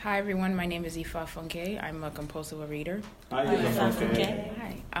Hi everyone, my name is Ifa Funke. I'm a compulsive reader. Hi, Ifa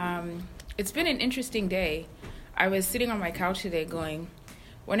Funke. Hi. It's been an interesting day. I was sitting on my couch today going,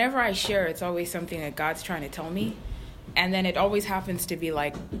 whenever I share, it's always something that God's trying to tell me. And then it always happens to be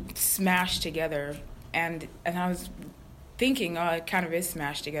like smashed together. And I was thinking, oh, it kind of is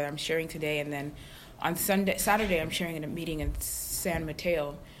smashed together. I'm sharing today. And then on Saturday, I'm sharing in a meeting in San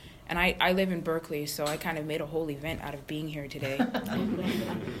Mateo. And I live in Berkeley, so I kind of made a whole event out of being here today.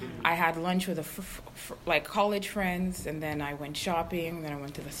 I had lunch with like college friends, and then I went shopping, and then I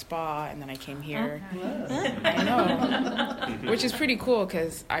went to the spa, and then I came here. I know, which is pretty cool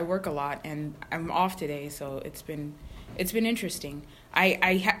because I work a lot, and I'm off today, so it's been interesting.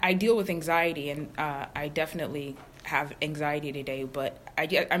 I deal with anxiety, and I definitely have anxiety today, but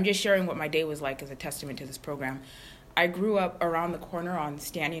I'm just sharing what my day was like as a testament to this program. I grew up around the corner on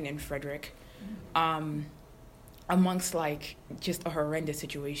Stanton and Frederick, amongst like just a horrendous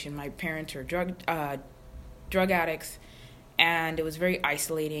situation. My parents are drug addicts, and it was very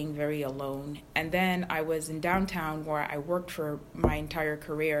isolating, very alone. And then I was in downtown where I worked for my entire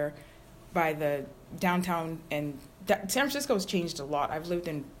career by the downtown, and San Francisco's changed a lot. I've lived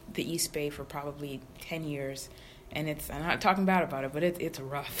in the East Bay for probably 10 years. And I'm not talking bad about it, but it's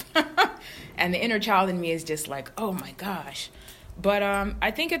rough. And the inner child in me is just like, oh my gosh. But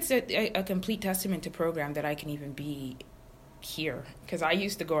I think it's a complete testament to program that I can even be here. Because I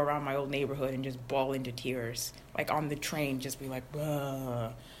used to go around my old neighborhood and just bawl into tears. Like on the train, just be like,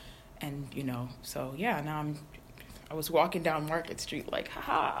 ugh. And, so yeah, now I was walking down Market Street like,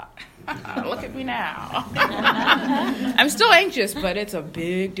 ha look at me now. I'm still anxious, but it's a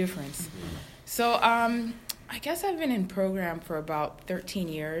big difference. So, I guess I've been in program for about 13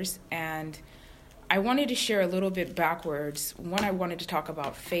 years, and I wanted to share a little bit backwards. One, I wanted to talk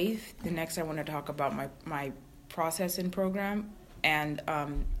about faith. The next, I wanted to talk about my process in program, and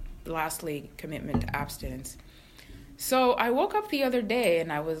lastly, commitment to abstinence. So I woke up the other day, and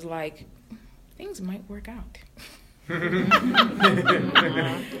I was like, things might work out. I mean,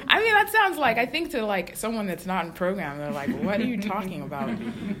 that sounds like, I think to like someone that's not in program, they're like, what are you talking about? I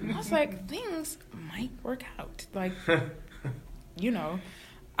was like, things might work out. Like,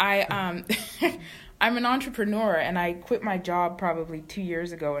 I'm an entrepreneur, and I quit my job probably 2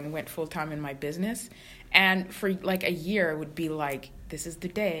 years ago and went full time in my business. And for like a year, it would be like, this is the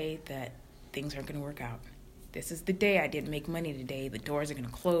day that things aren't going to work out. This is the day I didn't make money today. The doors are going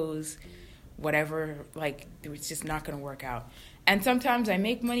to close. Whatever, like, it's just not going to work out. And sometimes I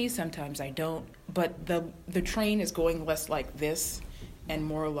make money, sometimes I don't. But the train is going less like this and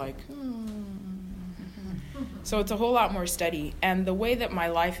more like, So it's a whole lot more steady. And the way that my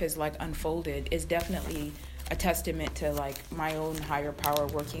life has, like, unfolded is definitely a testament to, like, my own higher power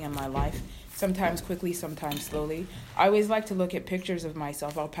working in my life. Sometimes quickly, sometimes slowly. I always like to look at pictures of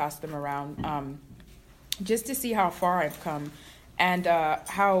myself. I'll pass them around just to see how far I've come. And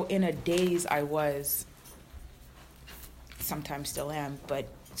how in a daze I was, sometimes still am, but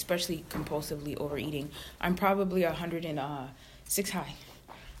especially compulsively overeating. I'm probably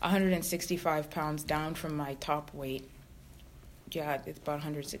 165 pounds down from my top weight. Yeah, it's about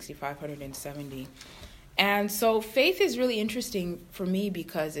 165, 170. And so faith is really interesting for me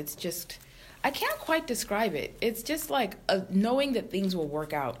because it's just, I can't quite describe it. It's just like knowing that things will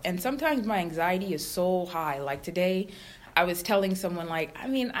work out. And sometimes my anxiety is so high. Like today, I was telling someone, like, I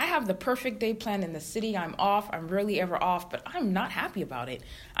mean, I have the perfect day planned in the city. I'm off. I'm rarely ever off, but I'm not happy about it.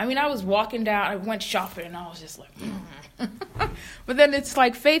 I mean, I was walking down, I went shopping, and I was just like, But then it's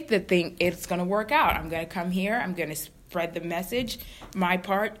like faith that it's going to work out. I'm going to come here. I'm going to spread the message. My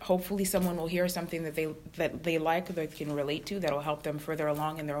part, hopefully someone will hear something that they like, that they can relate to, that will help them further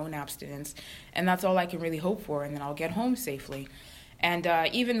along in their own abstinence. And that's all I can really hope for, and then I'll get home safely. And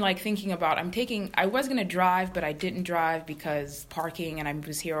even like thinking about, I was going to drive, but I didn't drive because parking, and I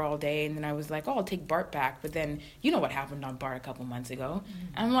was here all day. And then I was like, oh, I'll take Bart back. But then you know what happened on Bart a couple months ago. Mm-hmm.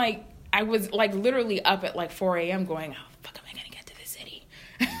 I'm like, I was like literally up at like 4 a.m. going, how the fuck am I going to get to the city?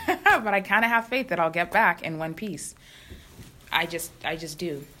 But I kind of have faith that I'll get back in one piece. I just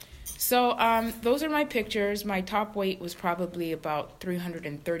do. So those are my pictures. My top weight was probably about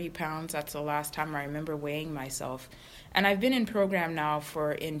 330 pounds. That's the last time I remember weighing myself. And I've been in program now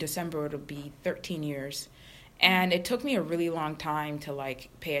in December, it'll be 13 years. And it took me a really long time to like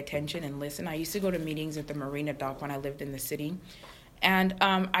pay attention and listen. I used to go to meetings at the Marina Dock when I lived in the city. And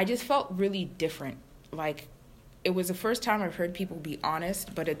I just felt really different. Like it was the first time I've heard people be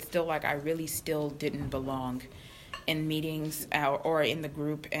honest, but it's still like I really still didn't belong in meetings or in the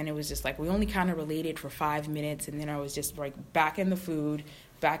group. And it was just like we only kind of related for 5 minutes. And then I was just like back in the food,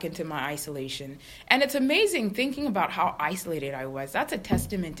 back into my isolation. And it's amazing thinking about how isolated I was. That's a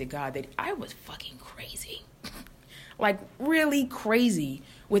testament to God that I was fucking crazy. Like really crazy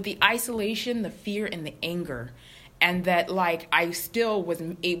with the isolation, the fear, and the anger. And that, like, I still was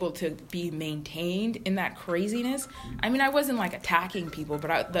able to be maintained in that craziness. I mean, I wasn't, like, attacking people,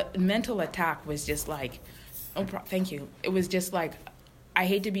 but the mental attack was just, like, thank you. It was just, like, I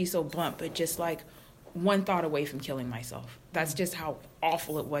hate to be so blunt, but just, like, one thought away from killing myself. That's just how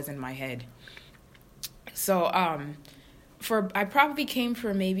awful it was in my head. So, I probably came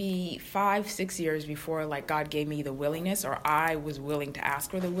for maybe 5-6 years before, like, God gave me the willingness, or I was willing to ask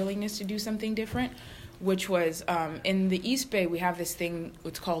for the willingness to do something different. Which was, in the East Bay, we have this thing,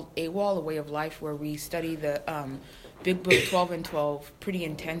 it's called AWOL, A Way of Life, where we study the Big Book 12 and 12 pretty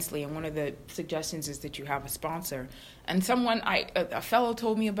intensely. And one of the suggestions is that you have a sponsor. And a fellow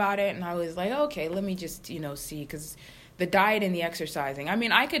told me about it, and I was like, okay, let me just, see, because the diet and the exercising. I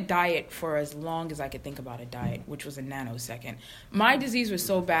mean, I could diet for as long as I could think about a diet, which was a nanosecond. My disease was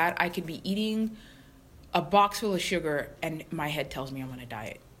so bad, I could be eating a box full of sugar, and my head tells me I'm on a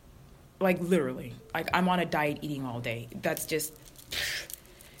diet. Like, literally. Like, I'm on a diet eating all day. That's just,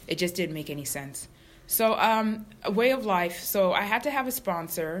 it just didn't make any sense. So, A Way of Life. So, I had to have a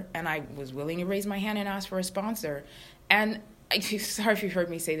sponsor, and I was willing to raise my hand and ask for a sponsor. And, sorry if you've heard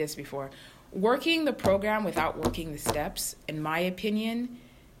me say this before, working the program without working the steps, in my opinion,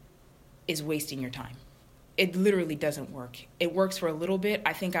 is wasting your time. It literally doesn't work. It works for a little bit.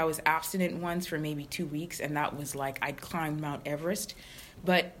 I think I was abstinent once for maybe 2 weeks, and that was like I'd climbed Mount Everest.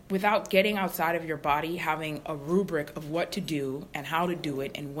 But without getting outside of your body, having a rubric of what to do and how to do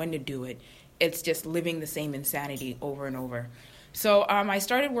it and when to do it, it's just living the same insanity over and over. So I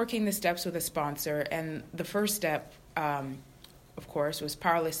started working the steps with a sponsor, and the first step, of course, was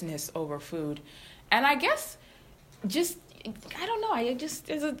powerlessness over food. And I guess just, I don't know, I just,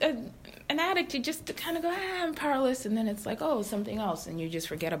 as an addict, you just kind of go, I'm powerless, and then it's like, oh, something else, and you just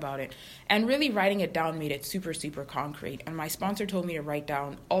forget about it. And really writing it down made it super, super concrete. And my sponsor told me to write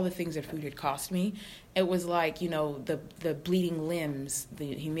down all the things that food had cost me. It was like, the bleeding limbs,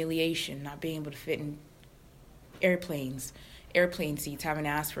 the humiliation, not being able to fit in airplane seats, having to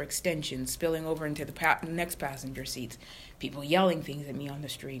ask for extensions, spilling over into the next passenger seats, people yelling things at me on the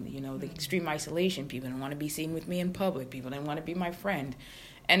street, the extreme isolation, people didn't want to be seen with me in public, people didn't want to be my friend.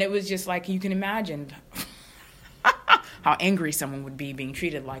 And it was just like, you can imagine how angry someone would be being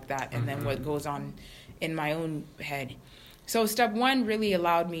treated like that, and then what goes on in my own head. So step one really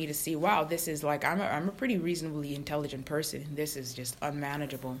allowed me to see, wow, this is like, I'm a pretty reasonably intelligent person. This is just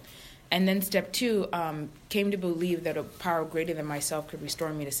unmanageable. And then step two, came to believe that a power greater than myself could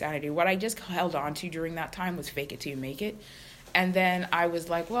restore me to sanity. What I just held on to during that time was fake it till you make it. And then I was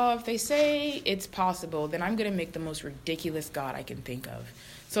like, well, if they say it's possible, then I'm going to make the most ridiculous God I can think of.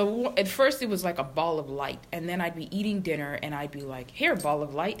 So at first it was like a ball of light. And then I'd be eating dinner and I'd be like, here, ball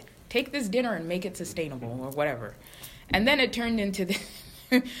of light, take this dinner and make it sustainable or whatever. And then it turned into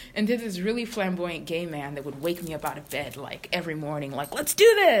this really flamboyant gay man that would wake me up out of bed like every morning, like, let's do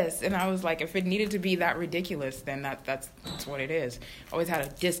this. And I was like, if it needed to be that ridiculous, then that's what it is. I always had a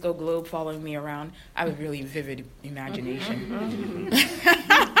disco globe following me around. I have a really vivid imagination.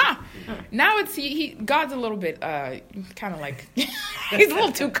 Now it's God's a little bit kind of like he's a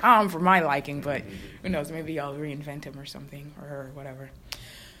little too calm for my liking, but who knows, maybe I'll reinvent him or something, or her, or whatever.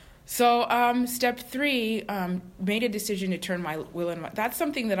 So step three, made a decision to turn my will and that's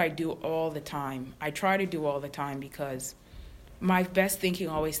something that I do all the time. I try to do all the time because my best thinking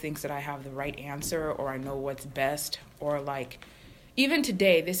always thinks that I have the right answer, or I know what's best, or like, even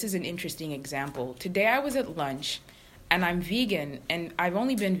today, this is an interesting example. Today I was at lunch and I'm vegan, and I've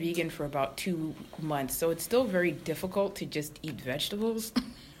only been vegan for about 2 months, so it's still very difficult to just eat vegetables.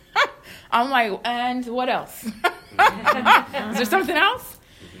 I'm like, and what else? Is there something else?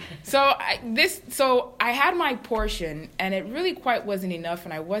 So I had my portion, and it really quite wasn't enough,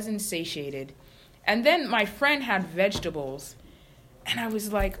 and I wasn't satiated. And then my friend had vegetables, and I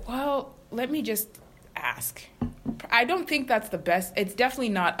was like, well, let me just ask. I don't think that's the best. It's definitely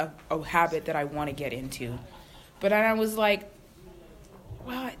not a habit that I want to get into. But I was like,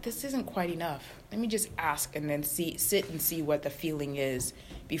 well, this isn't quite enough. Let me just ask and then sit and see what the feeling is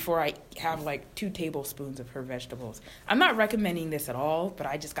before I have like 2 tablespoons of her vegetables. I'm not recommending this at all, but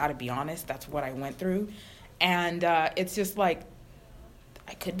I just got to be honest. That's what I went through. And it's just like,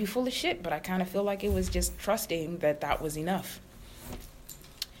 I could be full of shit, but I kind of feel like it was just trusting that was enough.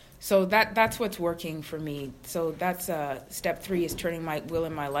 So that's what's working for me. So that's step 3 is turning my will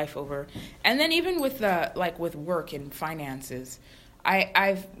and my life over. And then even with with work and finances,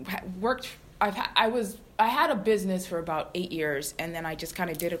 I was had a business for about 8 years, and then I just kind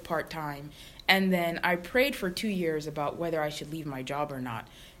of did it part-time. And then I prayed for 2 years about whether I should leave my job or not.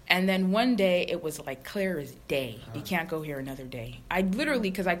 And then one day it was like clear as day. You can't go here another day. I literally,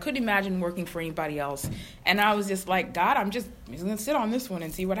 because I couldn't imagine working for anybody else. And I was just like, God, I'm just going to sit on this one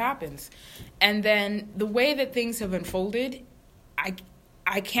and see what happens. And then the way that things have unfolded,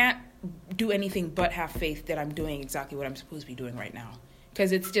 I can't do anything but have faith that I'm doing exactly what I'm supposed to be doing right now.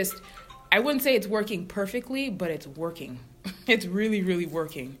 Because it's just, I wouldn't say it's working perfectly, but it's working. It's really, really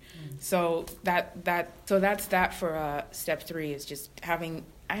working. So that's that for step 3 is just having.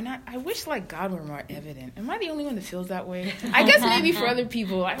 I wish like God were more evident. Am I the only one that feels that way? I guess maybe for other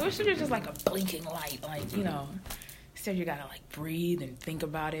people, I wish there was just like a blinking light, like, you know. Instead, you gotta like breathe and think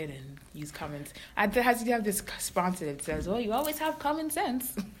about it and use common. I have to have this sponsor that says, "Well, you always have common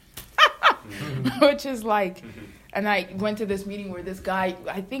sense," which is like. And I went to this meeting where this guy,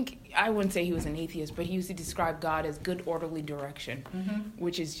 I wouldn't say he was an atheist, but he used to describe God as good orderly direction,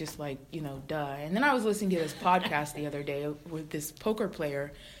 which is just like, you know, duh. And then I was listening to this podcast the other day with this poker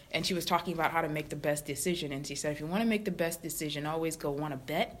player, and she was talking about how to make the best decision. And she said, if you want to make the best decision, always go want to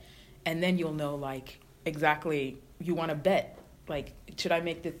bet, and then you'll know, like, exactly you want to bet. Like, should I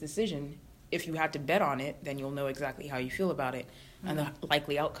make this decision? If you had to bet on it, then you'll know exactly how you feel about it and the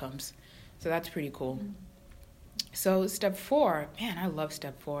likely outcomes. So that's pretty cool. So step 4, man, I love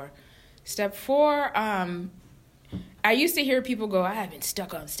step 4. Step 4, I used to hear people go, I've been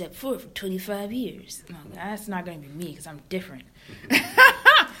stuck on step 4 for 25 years. No, that's not going to be me because I'm different.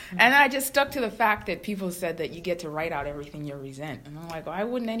 And I just stuck to the fact that people said that you get to write out everything you resent. And I'm like, why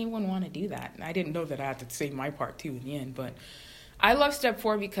wouldn't anyone want to do that? And I didn't know that I had to say my part too in the end, but I love step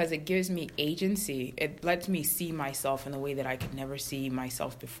 4 because it gives me agency. It lets me see myself in a way that I could never see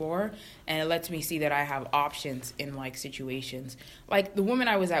myself before. And it lets me see that I have options in, like, situations. Like, the woman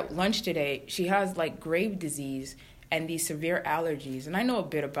I was at lunch today, she has, like, Graves' disease and these severe allergies. And I know a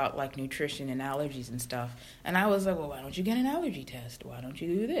bit about, like, nutrition and allergies and stuff. And I was like, well, why don't you get an allergy test? Why don't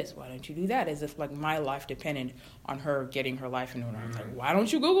you do this? Why don't you do that? As if, like, my life depended on her getting her life in order. I was like, why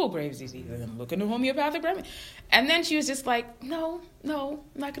don't you Google Graves' disease and then look into homeopathic remedy? And then she was just like, no, I'm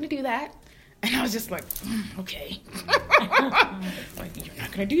not going to do that. And I was just like, okay. Like, you're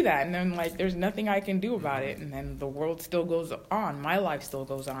not going to do that. And then, like, there's nothing I can do about it. And then the world still goes on. My life still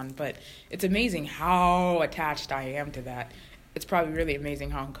goes on. But it's amazing how attached I am to that. It's probably really amazing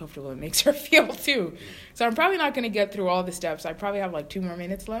how uncomfortable it makes her feel, too. So I'm probably not going to get through all the steps. I probably have, like, 2 more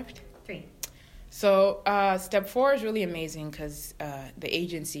minutes left. 3. So step 4 is really amazing because the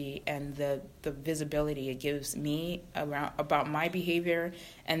agency and the visibility it gives me about my behavior,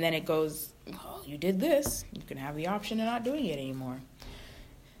 and then it goes, well, you did this. You can have the option of not doing it anymore.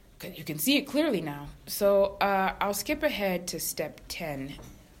 You can see it clearly now. So I'll skip ahead to step 10,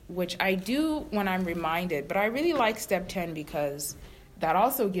 which I do when I'm reminded, but I really like step 10 because that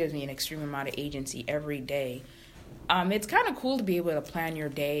also gives me an extreme amount of agency every day. It's kind of cool to be able to plan your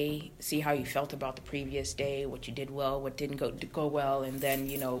day, see how you felt about the previous day, what you did well, what didn't go well, and then,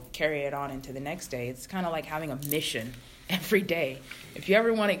 you know, carry it on into the next day. It's kind of like having a mission every day. If you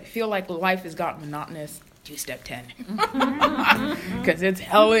ever want to feel like life has gotten monotonous, do step 10. Because it's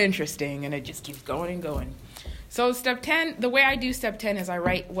hella interesting, and it just keeps going and going. So step 10, the way I do step 10 is I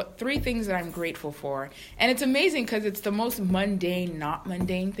write 3 things that I'm grateful for. And it's amazing because it's the most mundane, not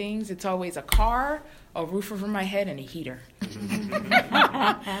mundane things. It's always a car, a roof over my head, and a heater.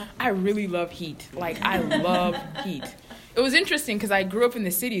 I really love heat. Like, I love heat. It was interesting because I grew up in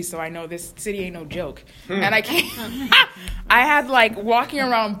the city, so I know this city ain't no joke. And I had, like, walking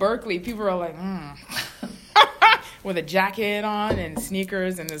around Berkeley, people were like, with a jacket on and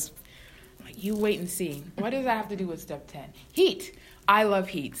sneakers and this. Like, you wait and see. What does that have to do with step 10? Heat. I love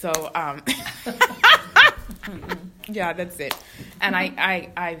heat. So, yeah, that's it. And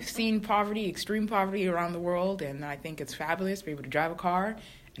I've seen poverty, extreme poverty around the world, and I think it's fabulous to be able to drive a car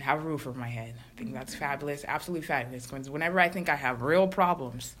and have a roof over my head. I think that's fabulous, absolutely fabulous. Whenever I think I have real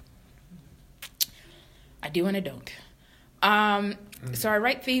problems, I do and I don't. So I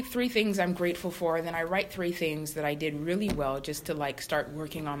write 3 things I'm grateful for, and then I write 3 things that I did really well just to, like, start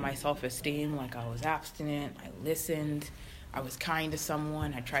working on my self-esteem. Like, I was abstinent, I listened, I was kind to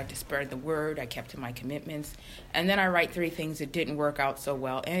someone, I tried to spread the word, I kept to my commitments. And then I write 3 things that didn't work out so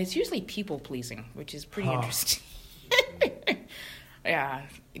well, and it's usually people-pleasing, which is pretty interesting. Yeah,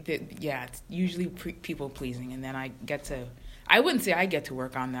 it's usually people-pleasing, and then I wouldn't say I get to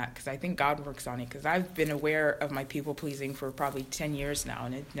work on that because I think God works on it because I've been aware of my people-pleasing for probably 10 years now,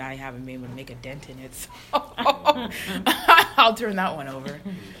 and I haven't been able to make a dent in it, so I'll turn that one over.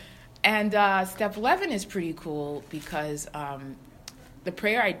 And step 11 is pretty cool because the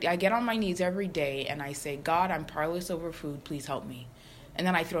prayer, I get on my knees every day and I say, God, I'm powerless over food. Please help me. And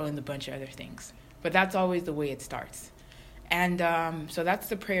then I throw in a bunch of other things. But that's always the way it starts. And so that's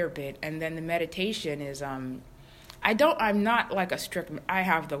the prayer bit. And then the meditation is, I'm not like a strict, I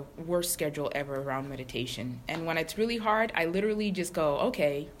have the worst schedule ever around meditation. And when it's really hard, I literally just go,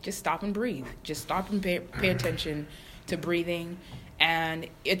 okay, just stop and breathe. Just stop and pay attention to breathing. And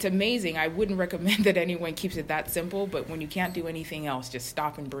it's amazing. I wouldn't recommend that anyone keeps it that simple, but when you can't do anything else, just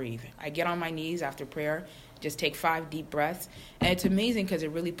stop and breathe. I get on my knees after prayer, just take 5 deep breaths. And it's amazing because it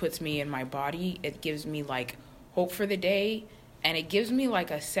really puts me in my body. It gives me like hope for the day. And it gives me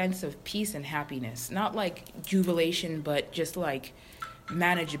like a sense of peace and happiness. Not like jubilation, but just like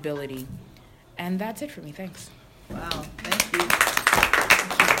manageability. And that's it for me. Thanks. Wow. Thank you.